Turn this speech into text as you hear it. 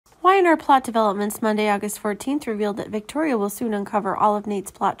Y&R plot developments Monday, August 14th revealed that Victoria will soon uncover all of Nate's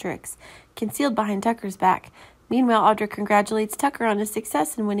plot tricks, concealed behind Tucker's back. Meanwhile, Audra congratulates Tucker on his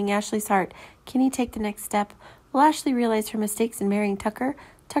success in winning Ashley's heart. Can he take the next step? Will Ashley realize her mistakes in marrying Tucker?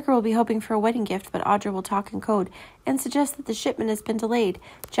 Tucker will be hoping for a wedding gift, but Audra will talk in code and suggest that the shipment has been delayed.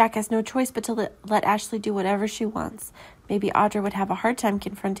 Jack has no choice but to let Ashley do whatever she wants. Maybe Audra would have a hard time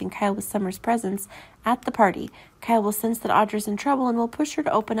confronting Kyle with Summer's presence at the party. Kyle will sense that Audra's in trouble and will push her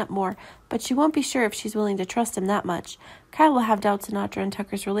to open up more, but she won't be sure if she's willing to trust him that much. Kyle will have doubts in Audra and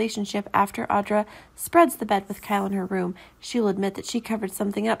Tucker's relationship after Audra spreads the bed with Kyle in her room. She will admit that she covered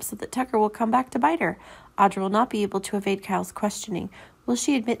something up so that Tucker will come back to bite her. Audra will not be able to evade Kyle's questioning. Will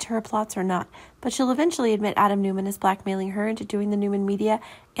she admit to her plots or not? But she'll eventually admit Adam Newman is blackmailing her into doing the Newman Media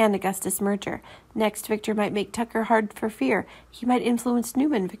and Augustus merger. Next, Victor might make Tucker hard for fear. He might influence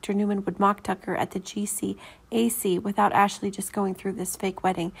Newman. Victor Newman would mock Tucker at the GCAC without Ashley just going through this fake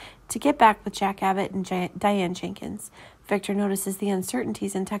wedding to get back with Jack Abbott and Diane Jenkins. Victor notices the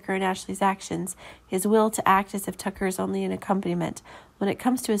uncertainties in Tucker and Ashley's actions, his will to act as if Tucker is only an accompaniment when it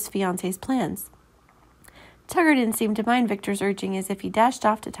comes to his fiancé's plans. Tucker didn't seem to mind Victor's urging as if he dashed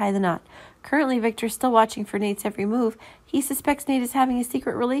off to tie the knot. Currently, Victor's still watching for Nate's every move. He suspects Nate is having a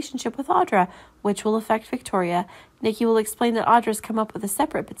secret relationship with Audra, which will affect Victoria. Nikki will explain that Audra's come up with a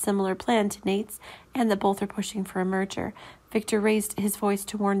separate but similar plan to Nate's and that both are pushing for a merger. Victor raised his voice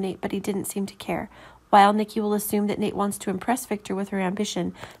to warn Nate, but he didn't seem to care. While Nikki will assume that Nate wants to impress Victor with her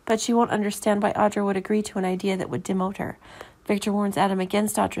ambition, but she won't understand why Audra would agree to an idea that would demote her. Victor warns Adam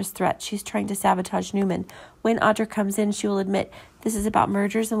against Audra's threat. She's trying to sabotage Newman. When Audra comes in, she will admit this is about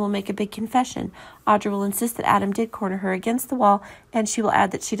mergers and will make a big confession. Audra will insist that Adam did corner her against the wall, and she will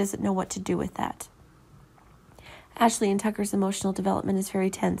add that she doesn't know what to do with that. Ashley and Tucker's emotional development is very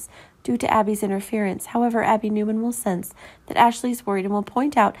tense due to Abby's interference. However, Abby Newman will sense that Ashley is worried and will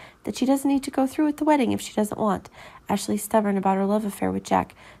point out that she doesn't need to go through with the wedding if she doesn't want. Ashley's stubborn about her love affair with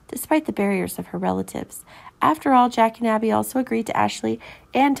Jack, despite the barriers of her relatives. After all, Jack and Abby also agreed to Ashley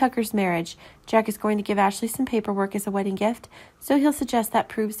and Tucker's marriage. Jack is going to give Ashley some paperwork as a wedding gift, so he'll suggest that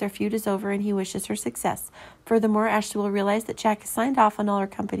proves their feud is over and he wishes her success. Furthermore, Ashley will realize that Jack has signed off on all her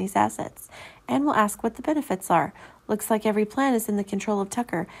company's assets and will ask what the benefits are. Looks like every plan is in the control of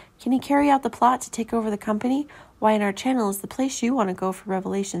Tucker. Can he carry out the plot to take over the company? Y&R Channel is the place you want to go for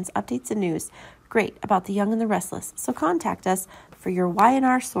revelations, updates, and news. Great about the young and the restless. So contact us for your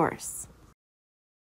Y&R source.